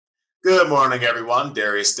Good morning, everyone.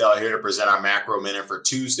 Darius Dale here to present our macro minute for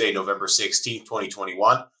Tuesday, November 16th,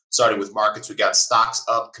 2021. Starting with markets, we got stocks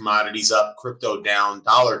up, commodities up, crypto down,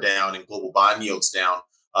 dollar down, and global bond yields down.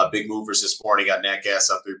 Big movers this morning got nat gas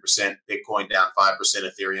up 3%, Bitcoin down 5%,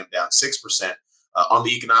 Ethereum down 6%. On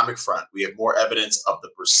the economic front, we have more evidence of the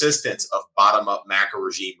persistence of bottom up macro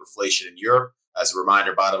regime reflation in Europe. As a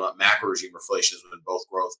reminder, bottom up macro regime reflation is when both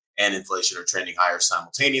growth and inflation are trending higher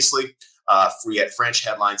simultaneously. We had French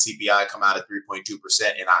headline CPI come out at 3.2%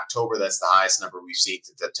 in October. That's the highest number we've seen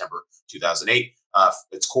since September 2008.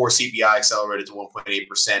 Its core CPI accelerated to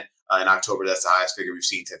 1.8% in October. That's the highest figure we've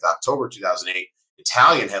seen since October 2008.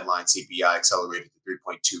 Italian headline CPI accelerated to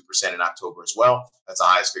 3.2% in October as well. That's the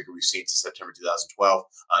highest figure we've seen since September 2012.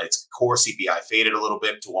 Its core CPI faded a little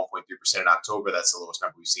bit to 1.3% in October. That's the lowest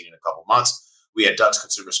number we've seen in a couple months. We had Dutch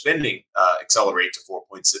consumer spending accelerate to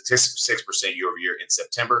 4.6% year over year in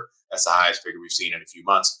September. That's the highest figure we've seen in a few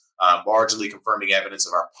months. Marginally confirming evidence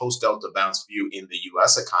of our post-Delta bounce view in the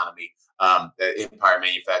U.S. economy. The Empire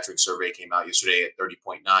Manufacturing Survey came out yesterday at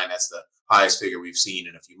 30.9. That's the highest figure we've seen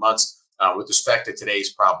in a few months. With respect to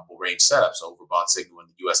today's probable range setup, so overbought signal in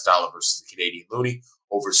the U.S. dollar versus the Canadian loonie,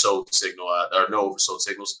 oversold signal, or no oversold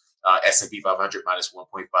signals. S&P 500 minus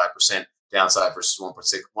 1.5%. Downside versus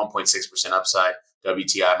 1.6% upside.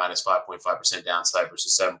 WTI minus 5.5% downside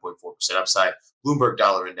versus 7.4% upside. Bloomberg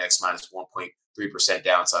Dollar Index minus 1.3%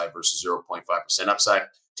 downside versus 0.5% upside.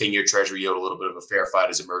 10-year Treasury yield, a little bit of a fair fight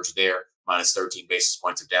has emerged there, minus 13 basis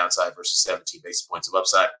points of downside versus 17 basis points of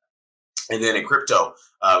upside. And then in crypto,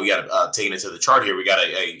 we got taking it to the chart here. We got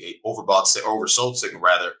a oversold signal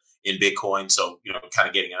rather in Bitcoin. So, kind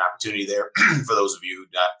of getting an opportunity there for those of you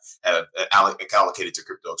who have allocated to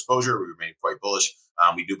crypto exposure. We remain quite bullish.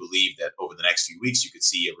 We do believe that over the next few weeks, you could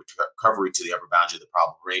see a recovery to the upper boundary of the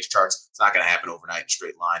probable range charts. It's not going to happen overnight in a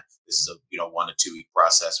straight line. This is a 1 to 2 week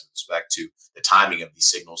process with respect to the timing of these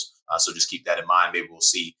signals. So just keep that in mind. Maybe we'll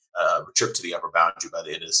see a trip to the upper boundary by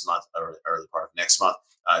the end of this month or early part of next month.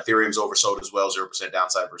 Ethereum's oversold as well, 0%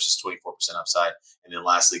 downside versus 24% upside. And then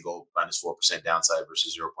lastly, gold minus 4% downside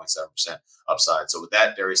versus 0.7% upside. So with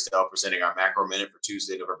that, Darius Dale presenting our macro minute for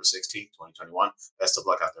Tuesday, November 16th, 2021. Best of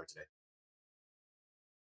luck out there today.